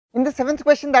in the seventh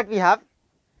question that we have,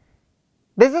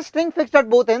 there is a string fixed at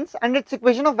both ends and its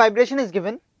equation of vibration is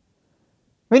given.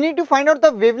 We need to find out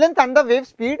the wavelength and the wave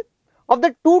speed of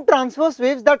the two transverse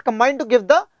waves that combine to give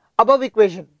the above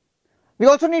equation. We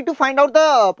also need to find out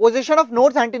the position of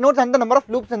nodes, antinodes and the number of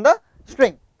loops in the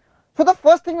string. So the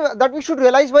first thing that we should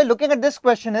realize while looking at this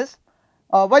question is,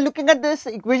 while looking at this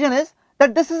equation is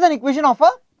that this is an equation of a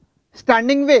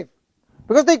standing wave,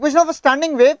 because the equation of a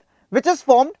standing wave which is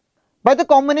formed by the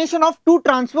combination of two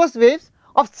transverse waves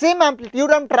of same amplitude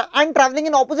and travelling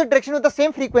in opposite direction with the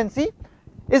same frequency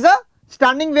is a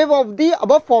standing wave of the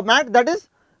above format, that is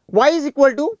y is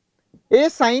equal to a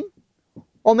sine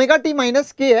omega t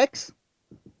minus kx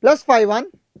plus phi 1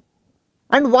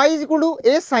 and y is equal to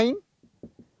a sine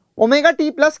omega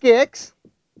t plus kx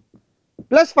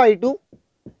plus phi 2.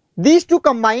 These two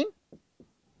combine,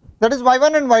 that is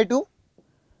y1 and y2,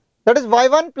 that is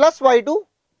y1 plus y2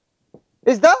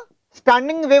 is the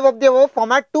standing wave of the above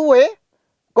format 2a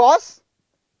cos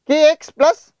kx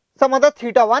plus some other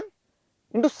theta 1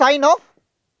 into sine of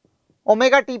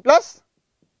omega t plus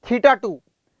theta 2.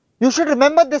 You should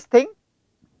remember this thing,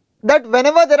 that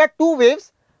whenever there are two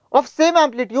waves of same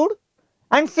amplitude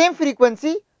and same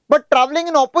frequency but travelling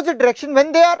in opposite direction,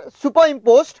 when they are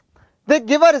superimposed, they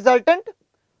give a resultant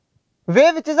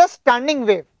wave which is a standing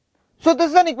wave. So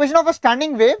this is an equation of a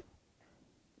standing wave.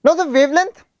 Now the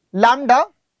wavelength lambda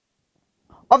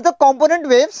of the component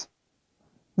waves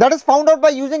that is found out by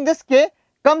using this k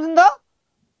comes in the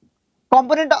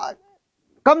component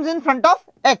comes in front of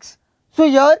x. So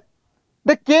here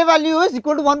the k value is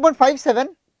equal to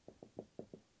 1.57.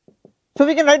 So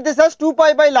we can write this as 2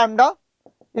 pi by lambda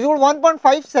is equal to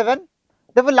 1.57.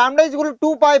 Therefore lambda is equal to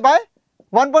 2 pi by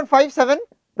 1.57,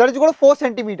 that is equal to 4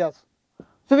 centimeters.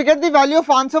 So we get the value of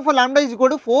answer for lambda is equal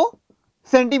to 4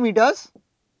 centimeters.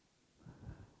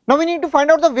 Now we need to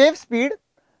find out the wave speed.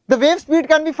 The wave speed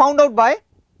can be found out by,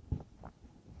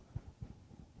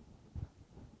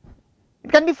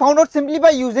 it can be found out simply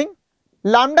by using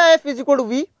lambda f is equal to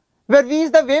v, where v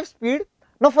is the wave speed.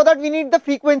 Now for that we need the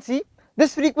frequency.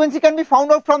 This frequency can be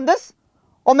found out from this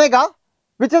omega,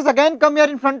 which has again come here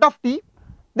in front of t.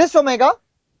 This omega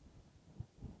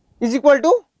is equal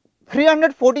to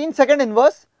 314 second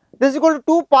inverse. This is equal to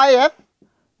 2 pi f.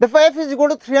 Therefore f is equal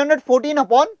to 314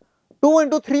 upon 2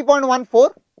 into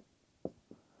 3.14,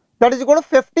 that is equal to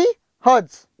 50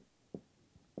 hertz.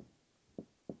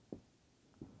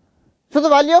 So the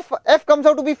value of f comes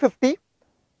out to be 50.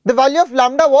 The value of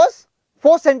lambda was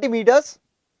 4 centimeters.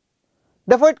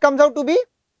 Therefore it comes out to be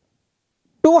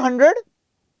 200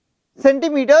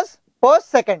 centimeters per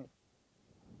second.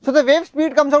 So the wave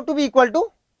speed comes out to be equal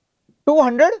to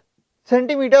 200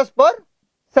 centimeters per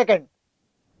second.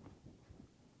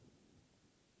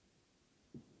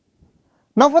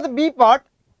 Now for the B part,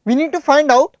 we need to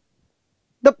find out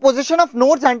the position of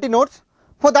nodes, antinodes.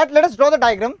 For that, let us draw the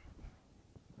diagram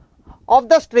of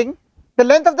the string. The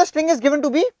length of the string is given to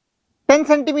be 10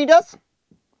 centimeters.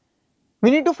 We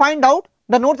need to find out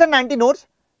the nodes and antinodes.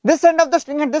 This end of the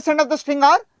string and this end of the string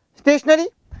are stationary,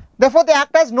 therefore they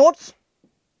act as nodes.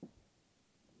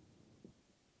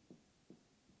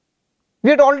 We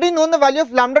had already known the value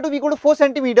of lambda to be equal to 4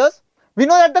 centimeters. We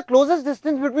know that the closest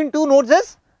distance between two nodes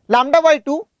is lambda by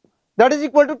 2, that is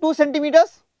equal to 2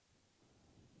 centimeters.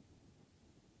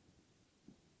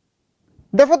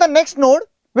 Therefore the next node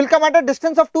will come at a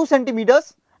distance of 2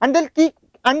 centimeters and they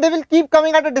will keep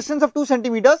coming at a distance of 2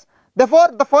 centimeters. Therefore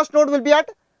the first node will be at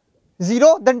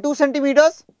 0, then 2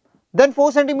 centimeters, then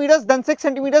 4 centimeters, then 6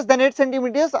 centimeters, then 8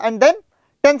 centimeters and then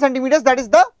 10 centimeters. That is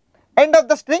the end of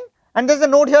the string, and there is a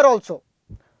node here also.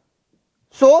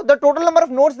 So the total number of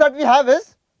nodes that we have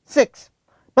is 6.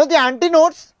 Now the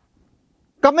antinodes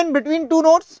come in between two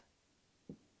nodes.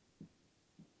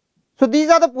 So these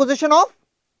are the position of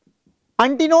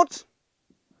antinodes,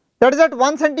 that is at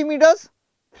 1 centimeters,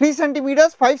 3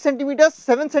 centimeters, 5 centimeters,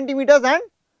 7 centimeters and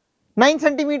 9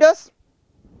 centimeters.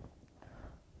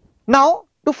 Now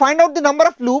to find out the number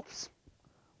of loops,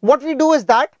 what we do is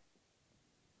that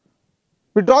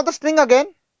we draw the string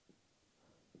again,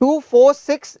 2, 4,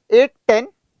 6, 8, 10.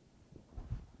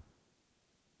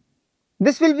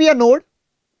 This will be a node,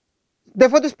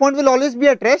 therefore this point will always be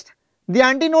at rest. The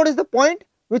antinode is the point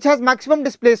which has maximum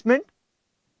displacement.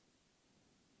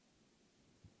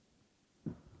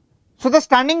 So the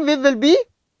standing wave will be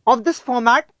of this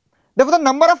format. Therefore the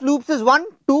number of loops is 1,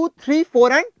 2, 3,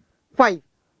 4 and 5.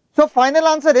 So final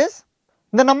answer is,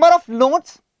 the number of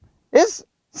nodes is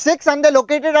 6 and they are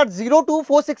located at 0, 2,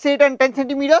 4, 6, 8 and 10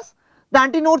 centimeters. The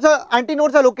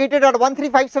antinodes are located at 1, 3,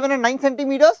 5, 7 and 9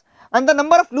 centimeters, and the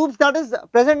number of loops that is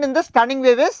present in this standing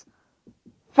wave is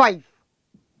 5.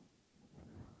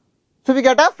 So we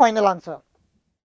get a final answer.